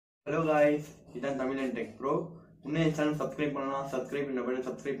Hello guys, this is Tamilan Tech Pro. இன்னும் என் channel subscribe பண்ணலாம், subscribe பண்ண button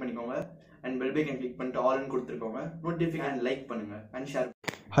subscribe பண்ணிக்கோங்க and bell icon click பண்ணிட்டு all ன்னு கொடுத்துக்கோங்க. நோட்டிஃபிகேஷன் லைக் பண்ணுங்க and share.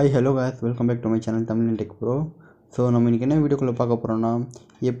 Hi, hello guys, welcome back to my channel Tamilan Tech Pro. So நம்ம இன்றைக்கி என்ன வீடியோக்குள்ளே பார்க்க போகிறோன்னா,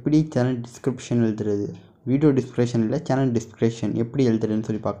 எப்படி சேனல் டிஸ்கிரிப்ஷன் எழுதுறது, வீடியோ டிஸ்கிரிப்ஷன் இல்லை சேனல் டிஸ்கிரிப்ஷன் எப்படி எழுதுறதுன்னு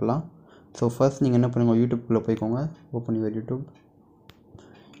சொல்லி பார்க்கலாம். ஸோ ஃபர்ஸ்ட் நீங்கள் என்ன பண்ணுங்கள், யூடியூப்குள்ளே போய்க்கோங்க. ஓப்பன் யுவர்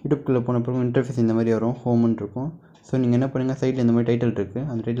யூடியூப்குள்ளே போன பிறகு இன்டர்ஃபேஸ் இந்த மாதிரி வரும், ஹோம்னு இருக்கும். ஸோ நீங்கள் என்ன பண்ணுங்கள், சைட்டில் இந்த மாதிரி டைட்டில் இருக்குது,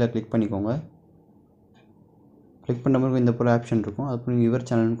 அந்த டைட்டில் கிளிக் பண்ணிக்கோங்க. கிளிக் பண்ண பிறகு இந்த போல் ஆப்ஷன் இருக்கும், அதுக்கு நீங்கள் யுவர்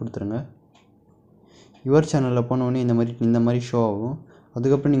சேனல்னு கொடுத்துருங்க. யுவர் சேனலில் போனோடனே இந்த மாதிரி ஷோ ஆகும்.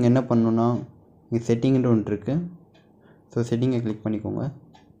 அதுக்கப்புறம் நீங்கள் என்ன பண்ணணுன்னா, இங்கே செட்டிங்ன்ற ஒன்று இருக்குது. ஸோ செட்டிங்கை கிளிக் பண்ணிக்கோங்க.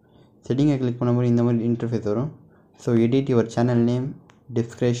 செட்டிங்கை கிளிக் பண்ண மாதிரி இந்த மாதிரி இன்டர்ஃபேஸ் வரும். So edit your channel name,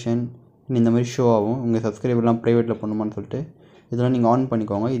 description இந்த மாதிரி ஷோ ஆகும். உங்கள் சப்ஸ்கிரைபர்லாம் ப்ரைவேட்டில் பண்ணுமான்னு சொல்லிட்டு இதெல்லாம் நீங்கள் ஆன்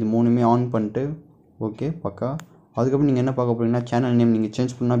பண்ணிக்கோங்க. இது மூணுமே ஆன் பண்ணிட்டு ஓகே பக்கா. அதுக்கப்புறம் நீங்கள் என்ன பார்க்க போகிறீங்கன்னா, சேனல் நேம் நீங்கள்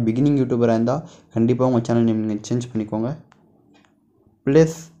சேஞ்ச் பண்ணால், பிகினிங் யூடியூபராக இருந்தால் கண்டிப்பாக உங்கள் சேனல் நேம் நீங்கள் சேஞ்ச் பண்ணிக்கோங்க.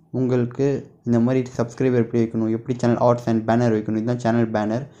 ப்ளஸ் உங்களுக்கு இந்த மாதிரி சப்ஸ்கிரைபர் எப்படி வைக்கணும், எப்படி சேனல் ஆர்ட்ஸ் அண்ட் பேனர் வைக்கணும், இதுதான் சேனல்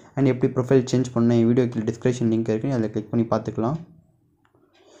பேனர். அண்ட் எப்படி ப்ரொஃபைல் சேஞ்ச் பண்ணணும், என் வீடியோக்கு டிஸ்கிரிப்ஷன் லிங்க் இருக்குது, அதில் கிளிக் பண்ணி பார்த்துக்கலாம்.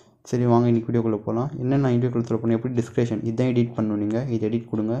 சரி வாங்க இன்றைக்கி வீடியோக்குள்ளே போகலாம். என்னென்ன வீடியோக்குள்ளே சொல்ல போனால், எப்படி டிஸ்கிரிப்ஷன் இதுதான் எடிட் பண்ணணும். நீங்கள் இது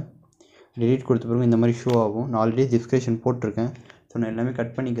எடிட் கொடுங்க. எடிட் கொடுத்த பிறகு இந்த மாதிரி ஷோ ஆகும். நான் ஆல்ரெடி டிஸ்கிரிப்ஷன் போட்டிருக்கேன். ஸோ நான் எல்லாமே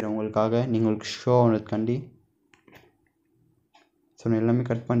கட் பண்ணிக்கிறேன் உங்களுக்காக, உங்களுக்கு ஷோ ஆனதுக்காண்டி. ஸோ நான் எல்லாமே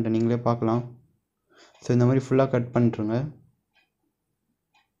கட் பண்ணிட்டேன், நீங்களே பார்க்கலாம். ஸோ இந்த மாதிரி ஃபுல்லாக cut பண்ணிட்டுருங்க.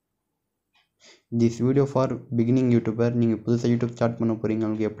 This video for beginning YouTuber. நீங்கள் புதுசாக யூடியூப் ஸ்டார்ட் பண்ண போகிறீங்க,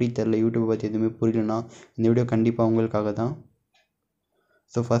 உங்களுக்கு எப்படி தெரில, யூடியூப்பை பற்றி எதுவுமே புரியலன்னா இந்த வீடியோ கண்டிப்பாக உங்களுக்காக தான்.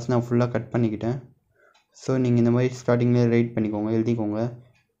 ஸோ ஃபஸ்ட் நான் ஃபுல்லாக கட் பண்ணிக்கிட்டேன். ஸோ நீங்கள் இந்த மாதிரி ஸ்டார்டிங்லேயே ரைட் பண்ணிக்கோங்க, எழுதிக்கோங்க.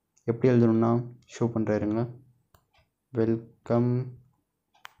 எப்படி எழுதணுன்னா show பண்ணுறாருங்க. Welcome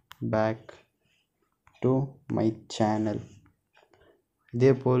back to my channel.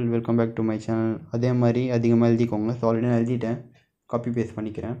 இதே போல் welcome back to my channel அதே மாதிரி அதிகமாக எழுதிக்கோங்க. ஸோ ஆல்ரெடி நான் எழுதிட்டேன், காப்பி பேஸ்ட்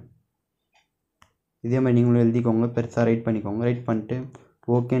பண்ணிக்கிறேன். இதே மாதிரி நீங்களும் எழுதிக்கோங்க, பெருசாக ரைட் பண்ணிக்கோங்க. ரைட் பண்ணிட்டு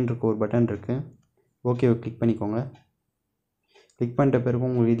ஓகேன்னு இருக்க ஒரு பட்டன் இருக்குது, ஓகேவை கிளிக் பண்ணிக்கோங்க. கிளிக் பண்ணிட்ட பிறகு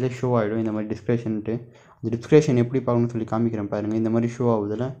உங்களுக்கு இதில் ஷோ ஆகிடும் இந்த மாதிரி டிஸ்கிரிப்ஷன்ட்டு. அந்த டிஸ்கிரிப்ஷன் எப்படி பார்க்கணும்னு சொல்லி காமிக்கிறேன் பாருங்கள். இந்த மாதிரி ஷோ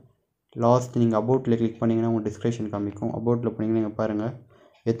ஆகுதில் லாஸ்ட் நீங்கள் அபவுட்டில் கிளிக் பண்ணிங்கன்னா உங்கள் டிஸ்கிரிப்ஷன் காமிக்கும். அபவுட்டில் போனீங்கன்னா நீங்கள் பாருங்கள்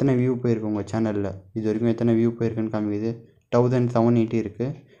எத்தனை வியூ போயிருக்கு உங்கள் சேனலில், இது வரைக்கும் எத்தனை வியூ போயிருக்குன்னு காமிக்குது. 1780 இருக்குது.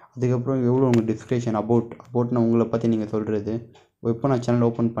 அதுக்கப்புறம் எவ்வளோ உங்கள் டிஸ்கிரிப்ஷன் அபவுட்னா உங்களை பற்றி நீங்கள் சொல்கிறது. எப்போ நான் சேனல்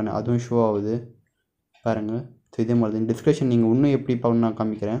ஓப்பன் பண்ணேன் அதுவும் ஷோ ஆகுது பாருங்கள். ஸோ இதே மாதிரி தான் டிஸ்கிரிப்ஷன் நீங்கள் இன்னும் எப்படி பார்க்கணும் நான்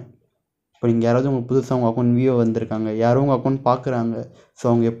காமிக்கிறேன். இப்போ நீங்கள் யாராவது உங்கள் புதுசாக உங்கள் அக்கௌண்ட் வியூ வந்திருக்காங்க, யாரும் உங்கள் அக்கௌண்ட் பார்க்குறாங்க, ஸோ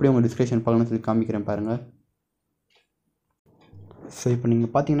அவங்க எப்படி உங்கள் டிஸ்கிரிப்ஷன் பார்க்கணும்னு சொல்லி காமிக்கிறேன் பாருங்கள். ஸோ இப்போ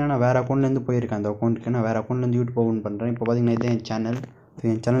நீங்கள் பார்த்தீங்கன்னா நான் வேறு அக்கௌண்ட்லேருந்து போயிருக்கேன், அந்த அக்கௌண்ட்டுக்கு நான் வேறு அக்கௌண்ட்லேருந்து யூடியூப் ஓப்பன் பண்ணுறேன். இப்போ பார்த்தீங்கன்னா இதுதான் என் சேனல். ஸோ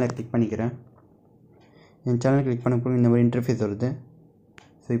என் சேனலை கிளிக் பண்ணிக்கிறேன். என் சேனல் கிளிக் பண்ண போது இந்த மாதிரி இன்டர்ஃபேஸ் வருது.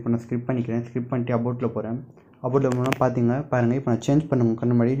 ஸோ இப்போ நான் ஸ்கிரிப் பண்ணிக்கிறேன். ஸ்கிரிப் பண்ணிட்டு அபவுட்டில் போகிறேன். அபவுட்டில் போனால் பாருங்கள் இப்போ நான் சேஞ்ச் பண்ண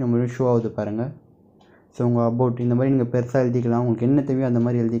கண்ணு மாதிரி நம்ம ஷோ ஆகுது பாருங்கள். ஸோ உங்கள் அபவுட் இந்த மாதிரி நீங்கள் பெருசாக எழுதிக்கலாம், உங்களுக்கு என்ன தேவையோ அந்த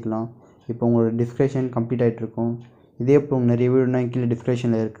மாதிரி எழுதிக்கலாம். இப்போ உங்களோட டிஸ்கிரிப்ஷன் கம்ப்ளீட் ஆகிட்ருக்கும். இதே இப்போ நிறைய வீடியோனா கீழே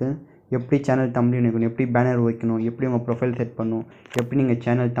டிஸ்கிரிப்ஷனில் இருக்குது. எப்படி சேனல் தம்ப்ளைன் வைக்கணும், எப்படி பேனர் வைக்கணும், எப்படி உங்கள் ப்ரொஃபைல் செட் பண்ணணும், எப்படி நீங்கள்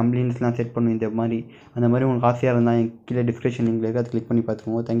சேனல் தம்ப்ளைன்ஸ்லாம் செட் பண்ணணும், இந்த மாதிரி அந்த மாதிரி உங்களுக்கு ஆசையாக இருந்தால் கீழே டிஸ்கிரிப்ஷன் லிங்க் இருக்குது, அதை கிளிக் பண்ணி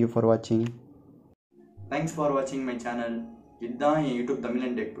பார்த்துக்கோங்க. தேங்க்யூ ஃபார் வாட்சிங். தேங்க்ஸ் ஃபார் வாட்சிங் மை சேனல். இதுதான் என் யூடியூப்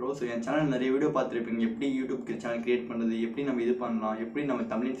தமிழன் டெக் ப்ரோ. ஸோ என் சேனல் நிறைய வீடியோ பார்த்துருப்பீங்க, எப்படி யூடியூப் சேனல் கிரியேட் பண்ணுறது, எப்படி நம்ம இது பண்ணலாம், எப்படி நம்ம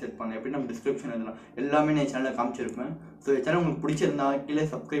தமிழ் செட் பண்ணலாம், எப்படி நம்ம டிஸ்கிரிப்ஷன் எழுதலாம், எல்லாமே நான் என் சேனலில் காமிச்சிருப்பேன். ஸோ என் சேனல் உங்களுக்கு பிடிச்சிருந்தா கீழே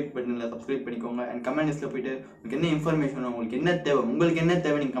சப்ஸ்கிரைப் பண்ணிக்கோங்க. அண்ட் கமெண்ட் லிஸ்ட்டில் போய்ட்டு உங்களுக்கு என்ன இன்ஃபர்மேஷன், உங்களுக்கு என்ன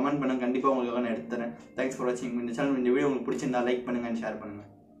தேவை, நீங்கள் கமெண்ட் பண்ணுங்கள், கண்டிப்பாக உங்களுக்கு நான் எடுத்து தரேன். தேங்க்ஸ் ஃபார் வாட்சிங். இந்த சேனல் இந்த வீடியோ உங்களுக்கு பிடிச்சிருந்தா லைக் பண்ணுங்கள் அண்ட் ஷேர் பண்ணுங்கள்.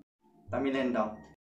 தமிழன்டா.